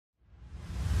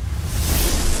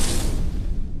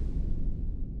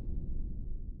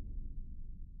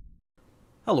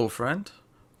Hello, friend.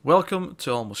 Welcome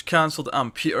to Almost Cancelled. I'm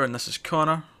Peter, and this is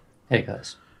Connor. Hey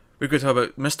guys. We're going to talk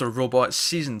about Mr. Robot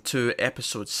Season 2,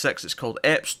 Episode 6. It's called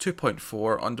EPS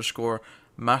 2.4 underscore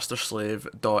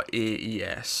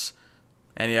masterslave.aes.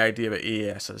 Any idea what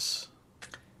AES is?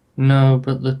 No,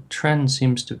 but the trend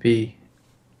seems to be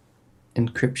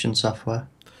encryption software.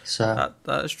 So,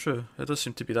 That is true. It does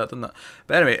seem to be that, doesn't it?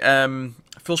 But anyway,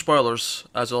 full spoilers,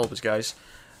 as always, guys.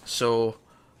 So,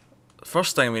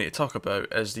 first thing we need to talk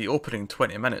about is the opening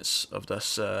 20 minutes of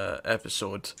this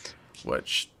episode,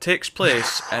 which takes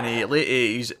place in a late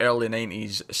 80s, early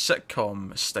 90s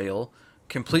sitcom style,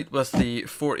 complete with the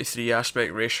 43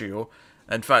 aspect ratio.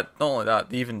 In fact, not only that,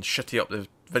 they even shitty up the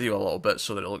video a little bit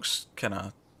so that it looks kind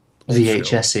of old school.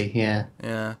 VHSy, yeah.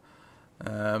 Yeah.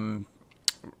 Um,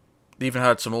 they even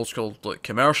had some old school like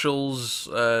commercials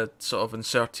sort of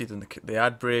inserted in the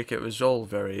ad break. It was all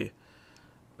very,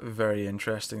 very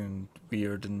interesting and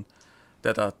weird. And they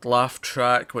had a laugh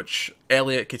track which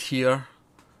Elliot could hear,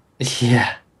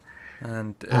 Yeah.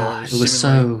 and it Ah, was it was seemingly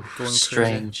so going crazy.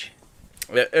 strange.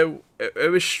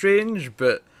 It was strange,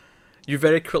 but you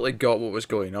very quickly got what was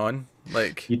going on.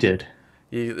 Like You did.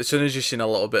 as soon as you seen a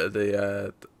little bit of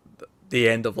the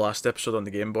end of last episode on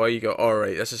the Game Boy, you go, all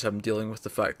right, this is him dealing with the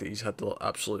fact that he's had the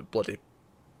absolute bloody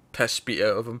piss beat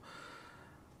out of him,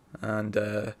 and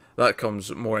that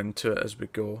comes more into it as we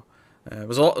go.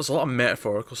 There's a lot of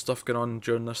metaphorical stuff going on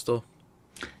during this though.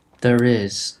 There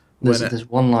is. When There's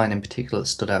one line in particular that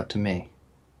stood out to me.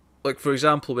 like for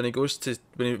example, when he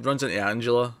runs into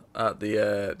Angela at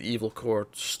the Evil Core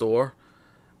store,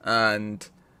 and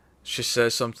she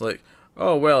says something like,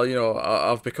 "Oh well,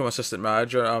 I've become assistant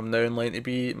manager. I'm now in line to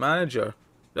be manager."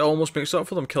 It almost makes up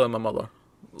for them killing my mother.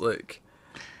 Like,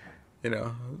 you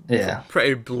know, Yeah.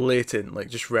 pretty blatant. Like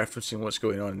just referencing what's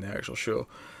going on in the actual show.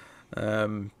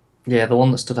 Um, Yeah, the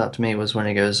one that stood out to me was when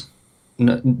he goes,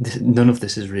 no, none of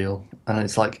this is real. And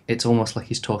it's almost like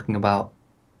he's talking about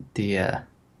the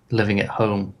living at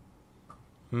home.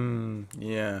 yeah,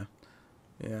 yeah,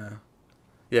 yeah.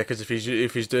 Because if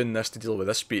he's doing this to deal with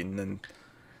this beating, then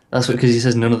That's what, because he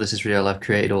says none of this is real. I've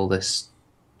created all this.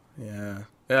 yeah, It's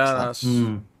yeah, like, that's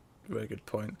a very good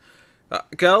point. 'Cause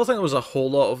I don't think there was a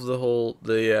whole lot of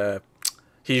the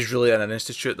he's really in an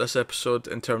institute this episode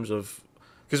in terms of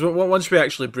because once we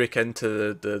actually break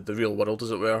into the real world,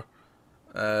 as it were,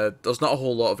 there's not a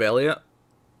whole lot of Elliot.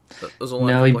 There's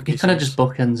only a No, couple of he key kind of just scenes.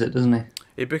 bookends it, doesn't he?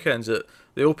 He bookends it.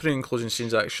 The opening and closing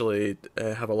scenes actually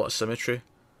have a lot of symmetry,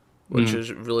 which Mm.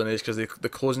 is really nice because the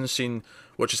closing scene,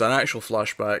 which is an actual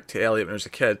flashback to Elliot when he was a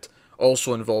kid,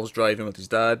 also involves driving with his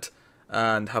dad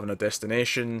and having a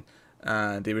destination,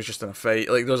 and he was just in a fight.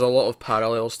 Like there's a lot of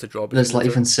parallels to draw between There's the like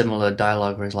two. even similar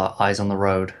dialogue where he's like eyes on the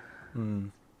road.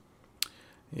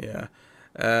 Yeah.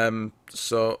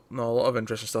 So no, a lot of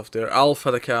interesting stuff there. Alf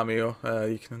had a cameo.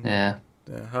 You can Yeah,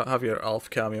 have your Alf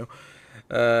cameo.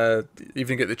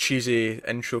 Even get the cheesy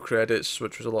intro credits,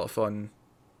 which was a lot of fun.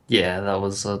 yeah, that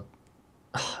was a.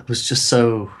 It was just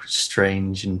so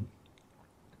strange, and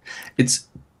it's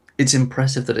it's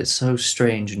impressive that it's so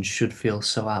strange and should feel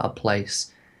so out of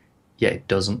place, yet it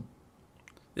doesn't.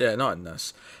 Yeah, not in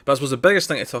this. But I suppose the biggest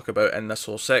thing to talk about in this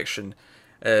whole section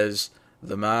is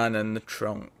the man in the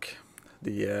trunk.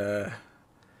 The you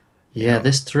Yeah, know,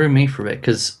 this threw me for a bit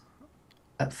because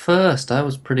at first I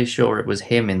was pretty sure it was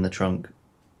him in the trunk.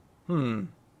 hmm.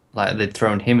 Like they'd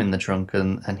thrown him in the trunk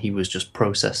and he was just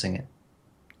processing it.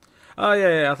 Oh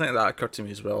yeah, I think that occurred to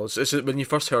me as well. It's when you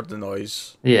first heard the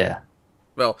noise. Yeah,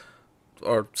 Well,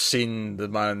 or seen the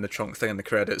man in the trunk thing in the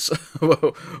credits.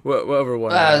 Whatever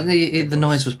one came the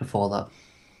noise first. was before that.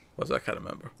 Was I can't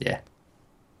remember. Yeah,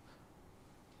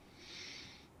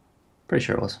 pretty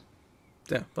sure it was.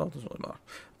 Yeah, well, it doesn't really matter.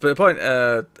 But the point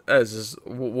is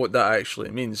what that actually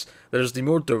means. There's the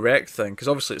more direct thing, because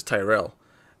obviously it's Tyrell,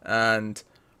 and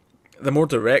the more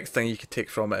direct thing you could take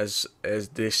from it is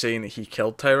they saying that he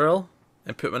killed Tyrell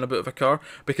and put him in a bit of a car.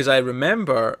 Because I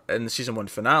remember in the season one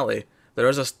finale, there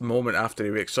is this moment after he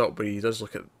wakes up where he does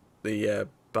look at the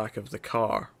back of the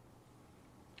car.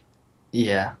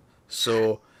 Yeah.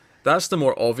 So that's the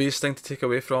more obvious thing to take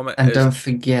away from it And is don't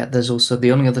forget, there's also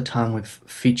the only other time we've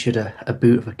featured a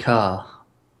boot of a car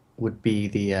would be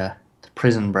the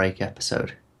Prison Break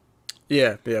episode.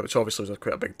 yeah, which obviously was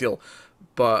quite a big deal.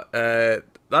 But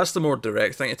that's the more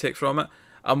direct thing to take from it.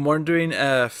 I'm wondering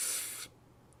if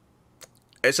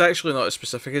it's actually not as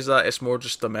specific as that. It's more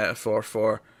just a metaphor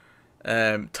for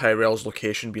Tyrell's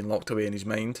location being locked away in his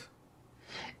mind.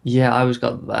 Yeah, I always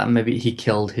got that. Maybe he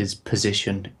killed his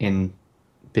position in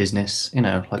business,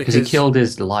 like because he Because killed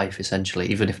his life essentially,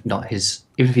 even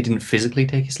if he didn't physically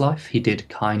take his life, he did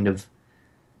kind of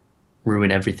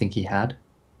ruin everything he had.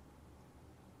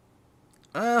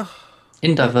 Uh,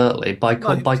 Indirectly by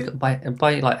no,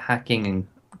 by like hacking and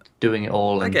doing it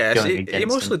all I and guess going he against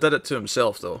mostly him. did it to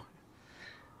himself though.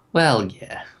 Well,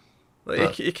 yeah, Like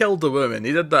but he killed the woman.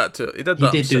 He did he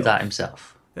that did do that himself.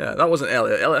 himself. Yeah, that wasn't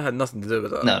Elliot. Elliot had nothing to do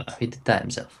with that. No, no, he did that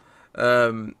himself.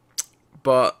 Um,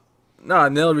 but no,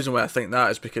 and the other reason why I think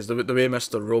that is because the way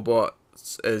Mr. Robot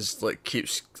is like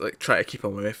keeps like try to keep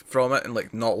him away from it and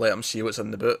like not let him see what's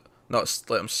in the boot, not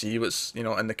let him see what's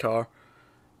in the car.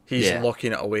 He's Yeah,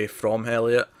 locking it away from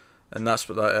Elliot, and that's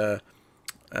where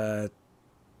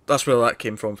that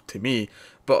came from to me.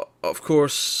 But of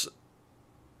course,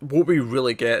 what we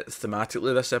really get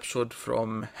thematically this episode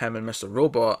from him and Mr.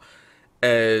 Robot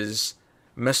is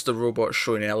Mr. Robot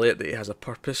showing Elliot that he has a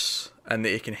purpose and that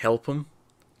he can help him.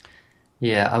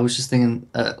 yeah. I was just thinking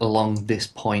along this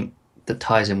point that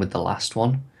ties in with the last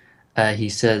one. He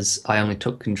says, "I only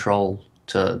took control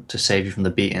to save you from the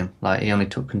beating." Like he only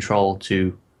took control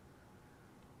to,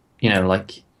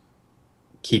 like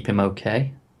keep him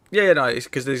okay. Yeah, yeah, no,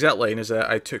 because the exact line is that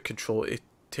I took control to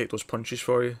take those punches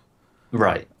for you.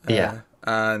 Right. Yeah.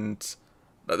 And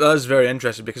that is very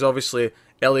interesting because obviously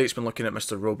Elliot's been looking at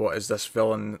Mr. Robot as this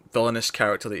villainous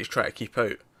character that he's trying to keep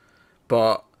out.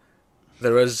 But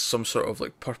there is some sort of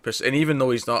like purpose, and even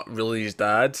though he's not really his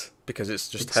dad because it's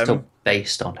just It's him, still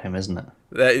based on him, isn't it?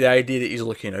 the idea that he's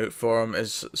looking out for him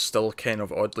is still kind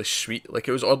of oddly sweet. Like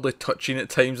it was oddly touching at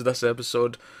times this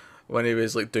episode when he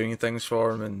was like doing things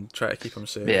for him and trying to keep him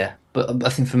safe. Yeah. But I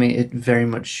think for me, it very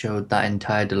much showed that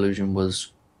entire delusion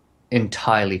was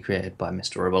entirely created by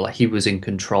Mr. Robot. Like he was in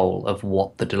control of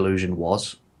what the delusion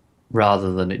was,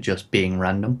 rather than it just being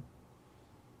random.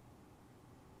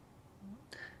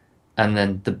 And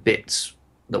then the bits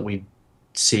that we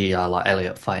see are like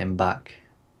Elliot fighting back.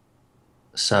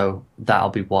 So that'll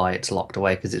be why it's locked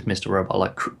away because it's Mr. Robot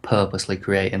like purposely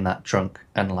creating that trunk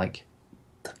and like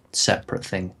separate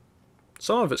thing.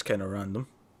 Some of it's kind of random.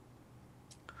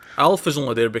 Alf is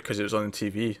only there because it was on the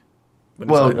TV when he's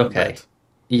Well, lying in okay, bed.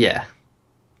 yeah,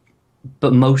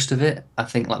 but most of it, I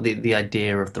think, like the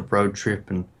idea of the road trip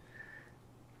and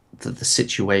the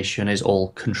situation is all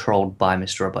controlled by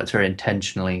Mr. Robot. It's very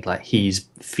intentionally like he's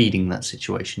feeding that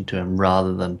situation to him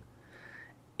rather than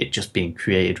it just being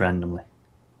created randomly.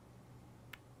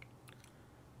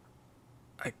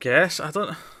 I guess I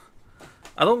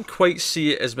don't quite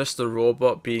see it as Mr.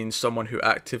 Robot being someone who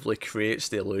actively creates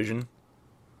the illusion.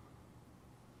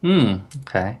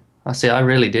 Okay. I see. I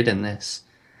really did in this.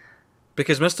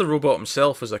 Because Mr. Robot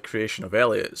himself is a creation of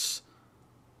Elliot's.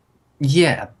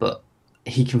 Yeah, but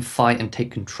he can fight and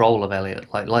take control of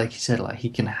Elliot. Like you said, like he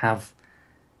can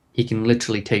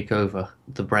literally take over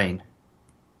the brain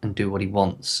and do what he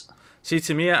wants. See,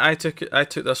 to me, I took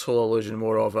this whole illusion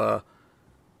more of a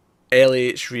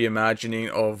Elliot's reimagining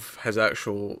of his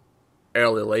actual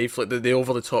early life, like the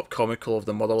over the top comical of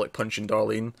the mother like punching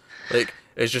Darlene, like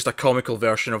it's just a comical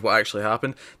version of what actually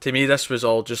happened. To me, this was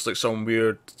all just like some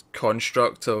weird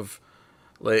construct of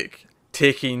like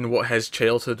taking what his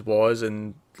childhood was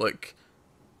and like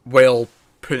well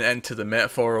putting it into the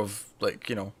metaphor of like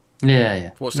Yeah,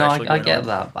 yeah. what's No, actually I going get on.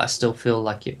 that, but I still feel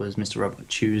like it was Mr. Robot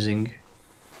choosing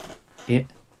it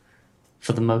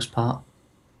for the most part.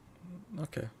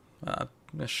 Okay,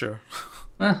 yeah, sure.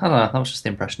 I don't know. That was just the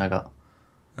impression I got.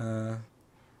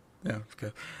 Yeah,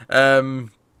 okay.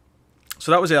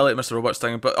 So that was Elliot, Mr. Robot's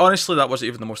thing, but honestly, that wasn't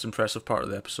even the most impressive part of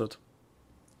the episode.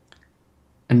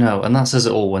 No, and that says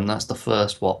it all when that's the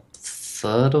first, what,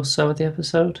 third or so of the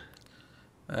episode?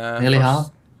 Nearly half?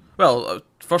 First, well,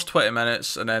 first 20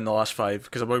 minutes and then the last five,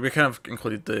 because we kind of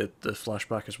included the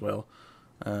flashback as well.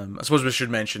 I suppose we should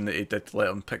mention that he did let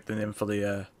him pick the name for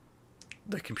the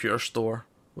computer store,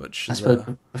 which I is suppose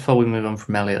before we move on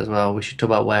from Elliot as well, we should talk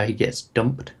about where he gets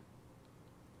dumped.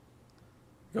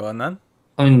 go on then.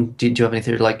 I mean, do you have any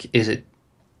theory? Like, is it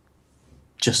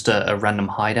just a random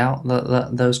hideout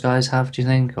that those guys have, do you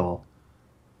think? Or,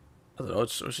 I don't know.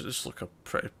 It's just like a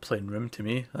pretty plain room to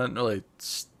me. I didn't really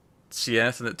see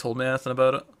anything that told me anything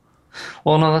about it.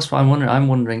 well, no, that's what I'm wondering. I'm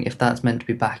wondering if that's meant to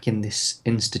be back in this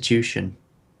institution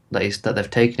that they've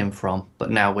taken him from,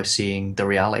 but now we're seeing the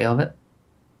reality of it.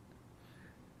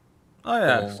 Oh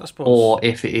yeah, I suppose. Or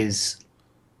if it is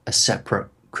a separate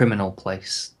criminal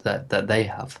place that they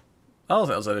have. I don't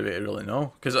think there's any way to really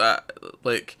know because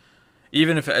like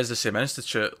even if it is the same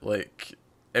institute, like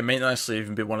it might not necessarily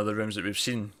even be one of the rooms that we've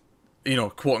seen,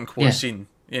 quote unquote Yeah, seen.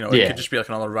 It yeah, could just be like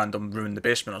another random room in the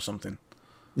basement or something.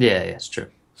 yeah, yeah, it's true.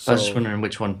 I was just So, wondering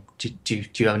which one. Do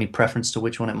you have any preference to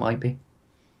which one it might be?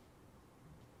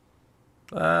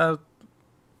 uh,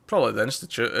 probably the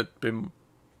institute. It'd be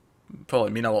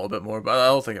probably mean a little bit more, but I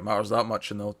don't think it matters that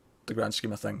much in the grand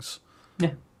scheme of things.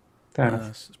 Yeah. Fair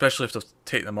enough. Especially if they've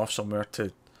taken them off somewhere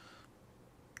to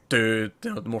do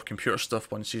more computer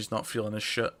stuff once he's not feeling his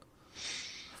shit.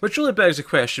 Which really begs the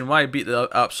question: why beat the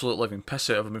absolute living piss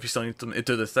out of him if you still need them to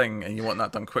do the thing and you want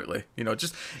that done quickly?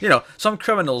 Some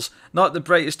criminals, not the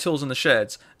brightest tools in the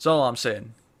sheds. That's all I'm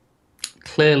saying.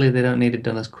 Clearly, they don't need it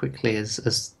done as quickly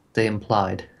as they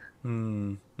implied.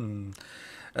 But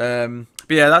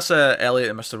yeah, that's Elliot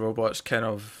and Mr. Robot's kind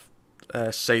of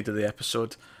side of the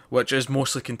episode, which is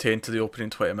mostly contained to the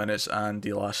opening 20 minutes and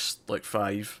the last like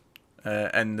 5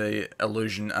 in the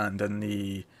illusion and in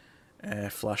the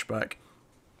flashback.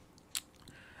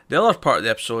 The other part of the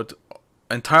episode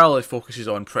entirely focuses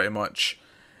on pretty much.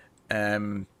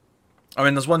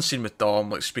 There's one scene with Dom,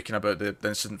 like speaking about the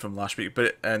incident from last week,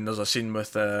 and there's a scene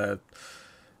with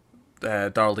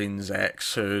Darlene's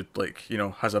ex, who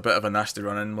has a bit of a nasty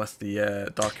run-in with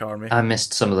the Dark Army. I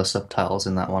missed some of the subtitles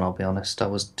in that one. I'll be honest. I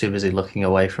was too busy looking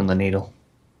away from the needle.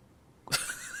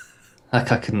 Like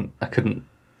I couldn't.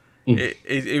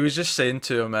 He was just saying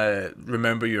to him,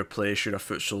 "Remember your place. You're a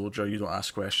foot soldier. You don't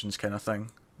ask questions," kind of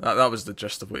thing. That was the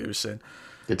gist of what he was saying.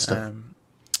 Good stuff.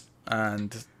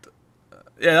 And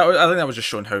yeah, I think that was just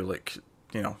showing how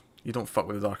you don't fuck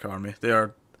with the Dark Army.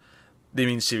 They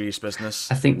mean serious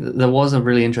business. I think that there was a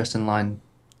really interesting line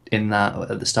in that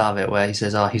at the start of it where he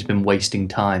says, "Oh, he's been wasting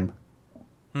time."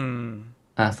 And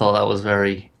I thought that was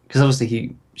because obviously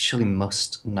he surely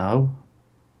must know,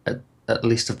 at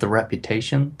least of the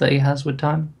reputation that he has with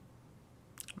time.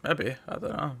 Maybe, I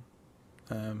don't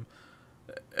know.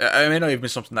 It may not even be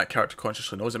something that character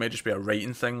consciously knows. It may just be a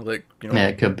writing thing, Yeah,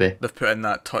 it could be. They've put in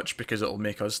that touch because it'll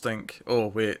make us think, "Oh,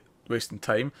 wait, wasting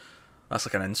time." That's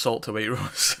like an insult to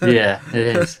Waitrose. Yeah,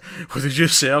 it is. What did you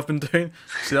say I've been doing?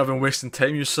 Say I've been wasting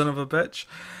time, you son of a bitch.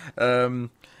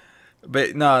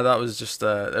 But no, that was just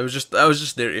I was just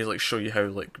there to show you how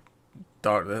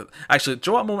dark. Actually, do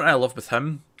you know what moment I love with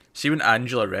him? See when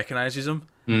Angela recognizes him,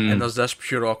 and there's this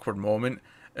pure awkward moment,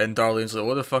 and Darlene's like,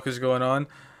 "What the fuck is going on?"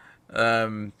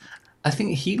 I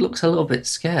think he looks a little bit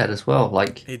scared as well.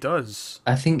 Like he does.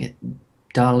 I think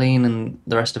Darlene and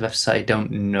the rest of FSA don't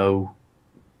know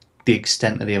the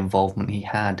extent of the involvement he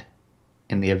had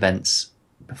in the events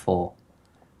before.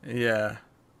 Yeah.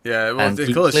 Well, and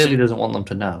he clearly doesn't want them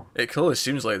to know. It clearly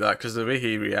seems like that because the way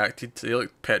he reacted, he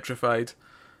looked petrified,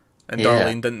 and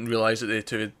Darlene didn't realise that they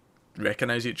two would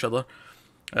recognise each other.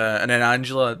 And then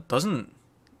Angela doesn't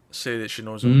say that she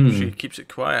knows him. She keeps it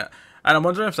quiet. And I'm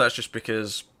wondering if that's just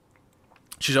because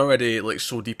she's already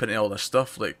so deep into all this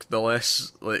stuff. The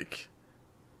less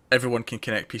everyone can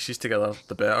connect pieces together,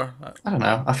 the better. I don't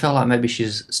know. I feel like maybe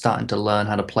she's starting to learn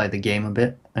how to play the game a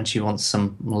bit, and she wants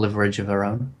some leverage of her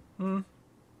own.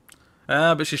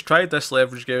 But she's tried this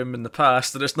leverage game in the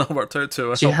past, and it's not worked out too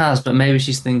well. She has, but maybe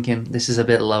she's thinking this is a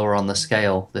bit lower on the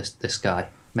scale. This guy.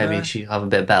 Maybe she'll have a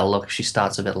bit better luck if she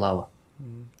starts a bit lower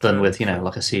than with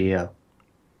like a CEO.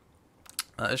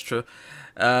 That is true.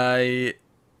 But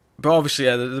obviously,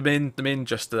 the main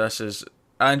gist of this is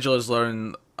Angela's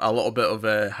learning a little bit of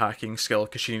a hacking skill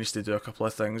because she needs to do a couple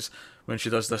of things when she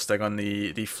does this thing on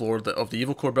the floor of the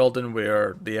Evil Core building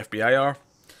where the FBI are.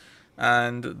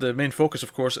 And the main focus,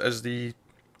 of course, is I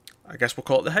guess we'll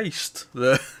call it the heist.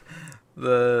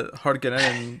 The her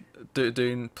getting in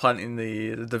and planting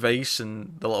the device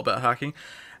and the little bit of hacking.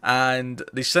 And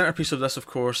the centerpiece of this, of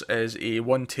course, is a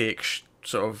one-take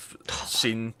sort of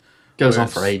scene. Goes on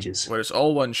for ages. Where it's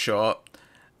all one shot.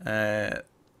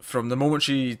 From the moment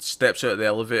she steps out of the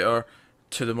elevator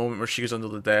to the moment where she goes under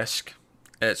the desk,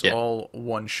 it's all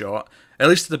one shot. At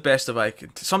least to the best of I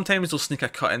can. Sometimes they'll sneak a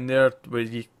cut in there where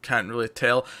you can't really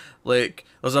tell.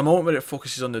 There's a moment where it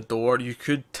focuses on the door. You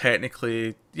could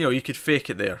technically, you could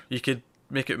fake it there. You could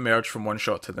make it merge from one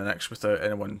shot to the next without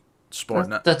anyone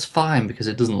spotting it. That's fine because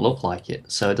it doesn't look like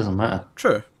it, so it doesn't matter.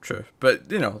 True. But,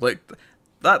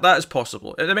 that is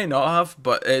possible. It may not have,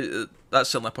 but that's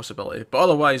certainly a possibility. But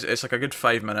otherwise, it's a good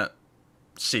 5-minute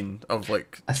scene of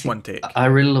one take. I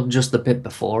really love just the bit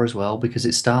before as well because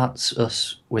it starts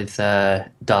us with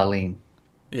Darlene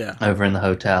over in the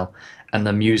hotel and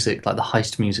the music, the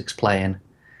heist music's playing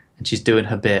and she's doing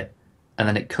her bit and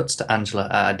then it cuts to Angela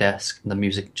at her desk and the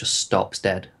music just stops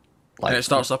dead. And it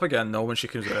starts up again though when she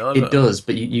comes out. It does,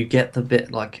 but you get the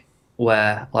bit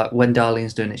where when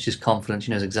Darlene's doing it, she's confident,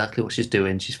 she knows exactly what she's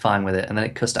doing, she's fine with it, and then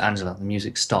it cuts to Angela, the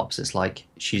music stops, it's like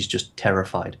she's just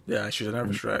terrified. Yeah, she's a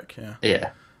nervous wreck, yeah.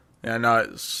 Yeah, no,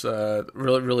 it's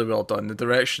really, really well done. The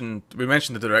direction, we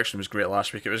mentioned the direction was great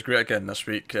last week, it was great again this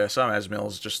week. Sam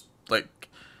Esmail's just,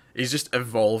 he's just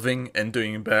evolving and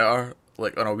doing better,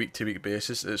 on a week-to-week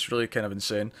basis. It's really kind of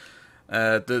insane.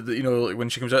 When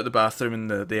she comes out of the bathroom and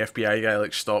the FBI guy,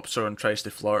 stops her and tries to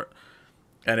flirt,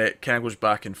 and it kind of goes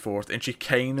back and forth, and she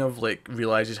kind of like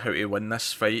realizes how to win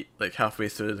this fight like halfway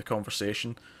through the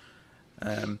conversation.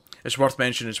 It's worth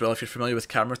mentioning as well, if you're familiar with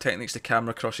camera techniques, the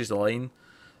camera crosses the line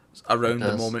It around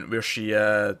the does. moment where she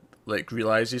like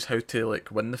realizes how to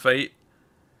like win the fight.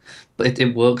 But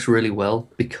it works really well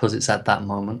because it's at that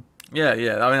moment. Yeah,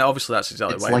 yeah. I mean, obviously that's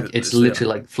exactly It's why like it's it's there.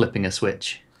 literally like flipping a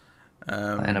switch in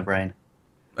a Um, brain.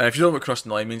 and if you don't know what crossing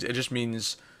the line means, it just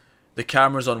means the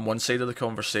camera's on one side of the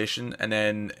conversation and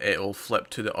then it'll flip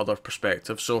to the other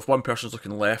perspective. So if one person's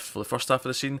looking left for the first half of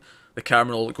the scene, the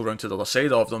camera will go around to the other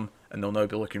side of them and they'll now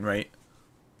be looking right.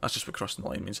 That's just what crossing the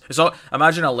line means. It's all,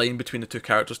 imagine a line between the two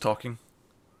characters talking,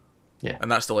 Yeah,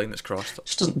 and that's the line that's crossed.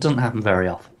 just doesn't happen very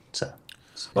often. So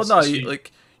Well, no,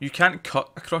 like you can't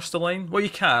cut across the line. Well, you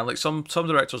can. Like some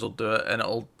directors will do it, and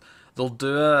they'll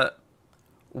do it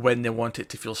when they want it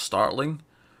to feel startling.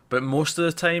 But most of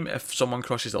the time, if someone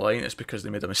crosses the line, it's because they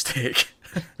made a mistake.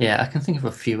 yeah, I can think of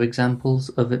a few examples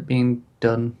of it being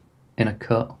done in a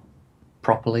cut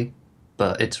properly,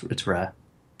 but it's rare.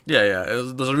 Yeah, yeah.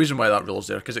 There's a reason why that rule's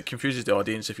there because it confuses the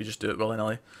audience if you just do it willy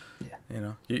nilly.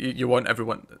 Yeah. You want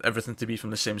everything to be from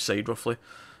the same side roughly.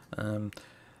 Um,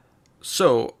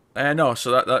 so no,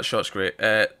 so that shot's great.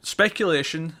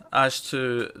 Speculation as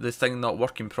to the thing not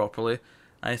working properly.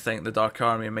 I think the Dark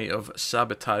Army might have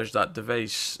sabotaged that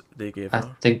device they gave I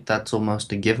her. think that's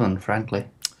almost a given, frankly.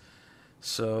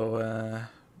 So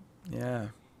yeah,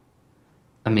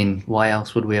 I mean, why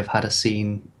else would we have had a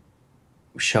scene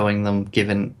showing them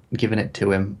giving it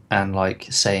to him and like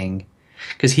saying,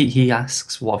 because he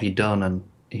asks what have you done and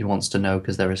he wants to know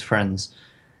because they're his friends,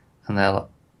 and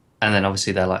and then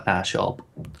obviously they're like, ah, shut up.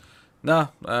 nah.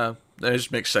 It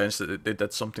just makes sense that they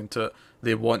did something to it.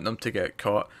 They want them to get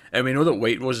caught, and we know that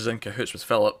White Rose is in cahoots with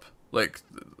Philip. Like,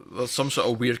 there's some sort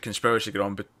of weird conspiracy going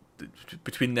on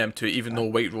between them two. Even though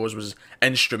White Rose was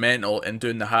instrumental in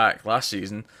doing the hack last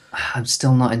season, I'm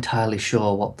still not entirely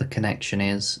sure what the connection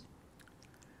is.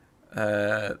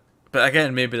 but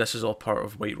again, maybe this is all part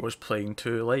of White Rose playing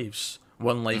two lives.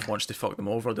 One life wants to fuck them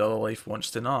over, the other life wants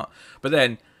to not. But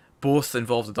then both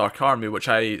involve the Dark Army, which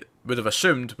I would have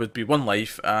assumed would be one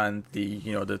life, and the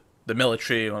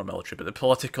military, well, not military, but the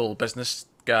political business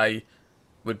guy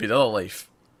would be the other life.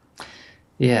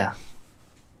 Yeah,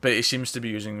 But he seems to be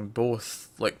using both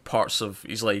like parts of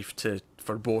his life to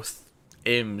for both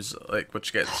aims, like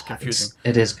which gets confusing.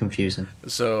 it is confusing.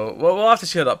 So we'll have to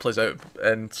see how that plays out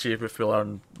and see if we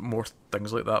learn more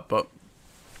things like that. But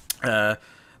that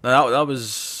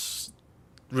was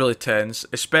really tense,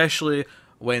 especially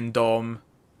when Dom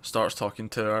starts talking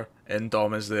to her and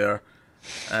Dom is there,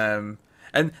 and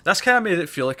that's kind of made it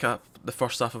feel like the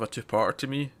first half of a two-parter to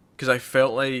me because I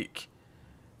felt like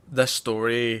this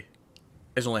story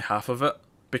is only half of it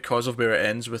because of where it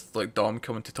ends with like Dom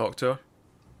coming to talk to her.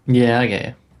 Yeah, I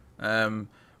get you.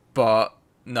 But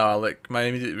no, like my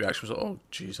immediate reaction was like, "Oh,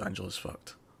 jeez, Angela's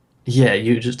fucked." Yeah,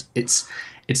 you just it's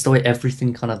the way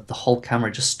everything kind of the whole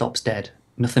camera just stops dead.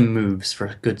 Nothing moves for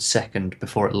a good second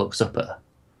before it looks up at her.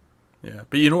 Yeah,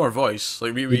 but you know her voice.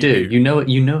 Like You do. You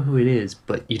know who it is,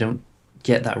 but you don't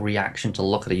get that reaction to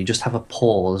look at it. You just have a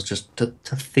pause just to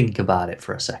think about it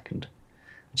for a second,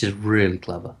 which is really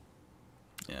clever.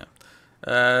 yeah.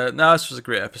 No, this was a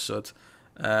great episode.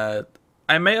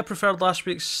 I might have preferred last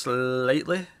week's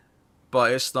slightly,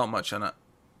 but it's not much in it.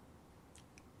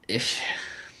 If,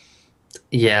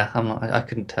 yeah, I'm not, I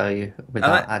couldn't tell you And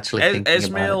without actually thinking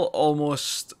Ismail about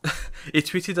almost he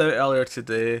tweeted out earlier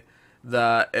today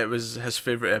that it was his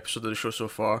favorite episode of the show so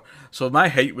far. So my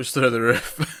height was through the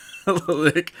roof.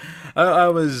 Like I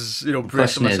was, it. The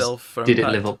bracing question is, myself for did it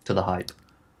impact. live up to the hype?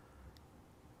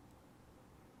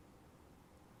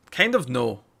 Kind of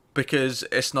no, because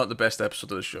it's not the best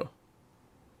episode of the show.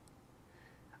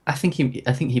 I think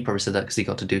he probably said that because he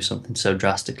got to do something so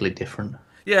drastically different.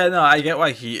 Yeah, no, I get why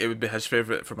it would be his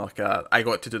favorite from like I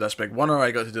got to do this big one or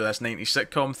I got to do this 90s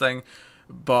sitcom thing,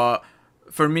 but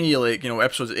for me, like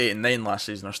episodes 8 and 9 last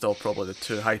season are still probably the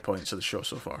two high points of the show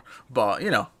so far. But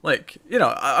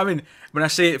I mean, when I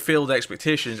say it failed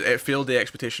expectations, it failed the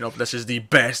expectation of this is the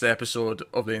best episode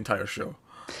of the entire show.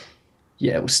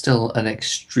 Yeah, it was still an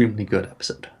extremely good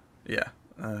episode. Yeah,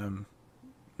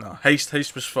 no,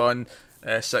 Heist was fun,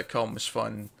 sitcom was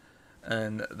fun,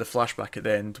 and the flashback at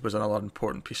the end was another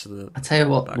important piece of the I tell you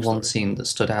what, the one backstory. scene that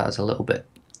stood out as a little bit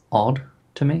odd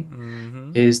to me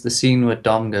Mm-hmm. is the scene where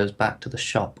Dom goes back to the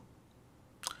shop.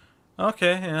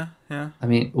 Okay, yeah, yeah. I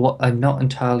mean, what I'm not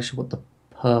entirely sure what the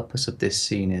purpose of this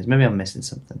scene is. Maybe I'm missing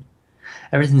something.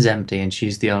 Everything's empty and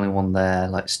she's the only one there,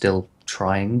 like still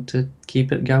trying to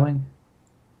keep it going.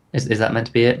 Is that meant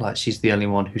to be it? Like she's the only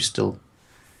one who's still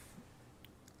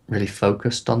really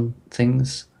focused on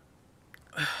things.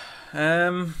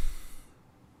 Um,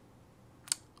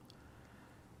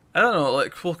 I don't know,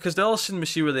 like, well, because the other scene we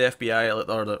see with the FBI,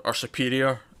 like, our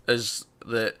superior, is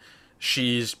that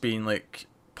she's been, like,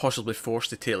 possibly forced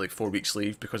to take, like, 4 weeks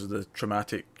leave because of the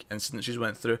traumatic incident she's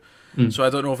went through. Mm. So I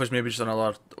don't know if it's maybe just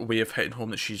another way of hitting home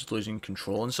that she's losing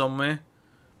control in some way,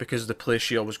 because the place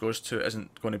she always goes to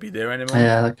isn't going to be there anymore.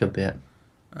 Yeah, that could be it.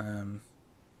 Um,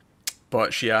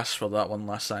 but she asks for that one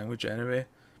last sandwich anyway,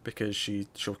 because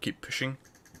she'll keep pushing.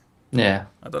 Yeah.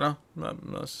 I don't know.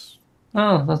 That's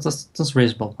Oh, that's a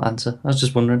reasonable answer. I was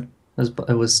just wondering.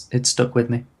 It stuck with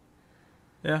me.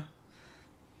 yeah.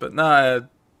 But nah,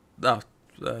 nah,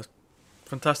 uh,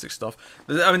 fantastic stuff.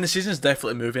 I mean, the season's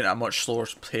definitely moving at a much slower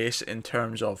pace in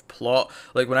terms of plot.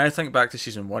 Like when I think back to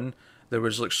season one, there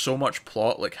was like so much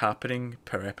plot like happening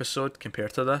per episode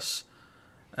compared to this.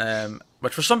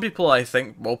 Which for some people I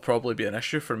think will probably be an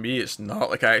issue. For me, it's not.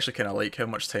 Like I actually kind of like how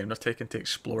much time they're taking to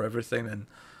explore everything. And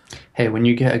Hey, when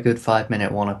you get a good 5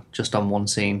 minute one just on one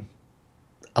scene,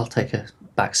 I'll take a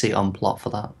backseat on plot for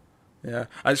that. yeah,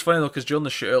 and it's funny though because during the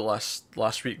shootout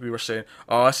last week we were saying,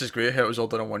 "Oh, this is great how it was all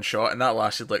done in one shot," and that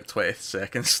lasted like 20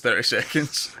 seconds, 30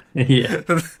 seconds. Yeah.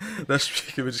 This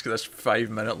week we just get this 5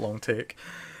 minute long take.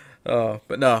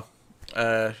 But no,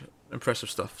 uh, impressive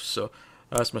stuff. So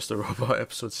that's Mr. Robot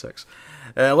episode 6.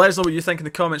 Let us know what you think in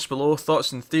the comments below.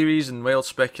 Thoughts and theories and wild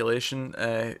speculation.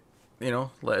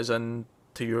 Let us in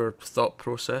to your thought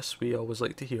process. We always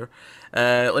like to hear.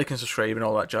 Like and subscribe and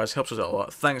all that jazz helps us out a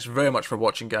lot. Thanks very much for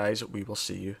watching, guys. We will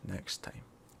see you next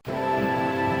time.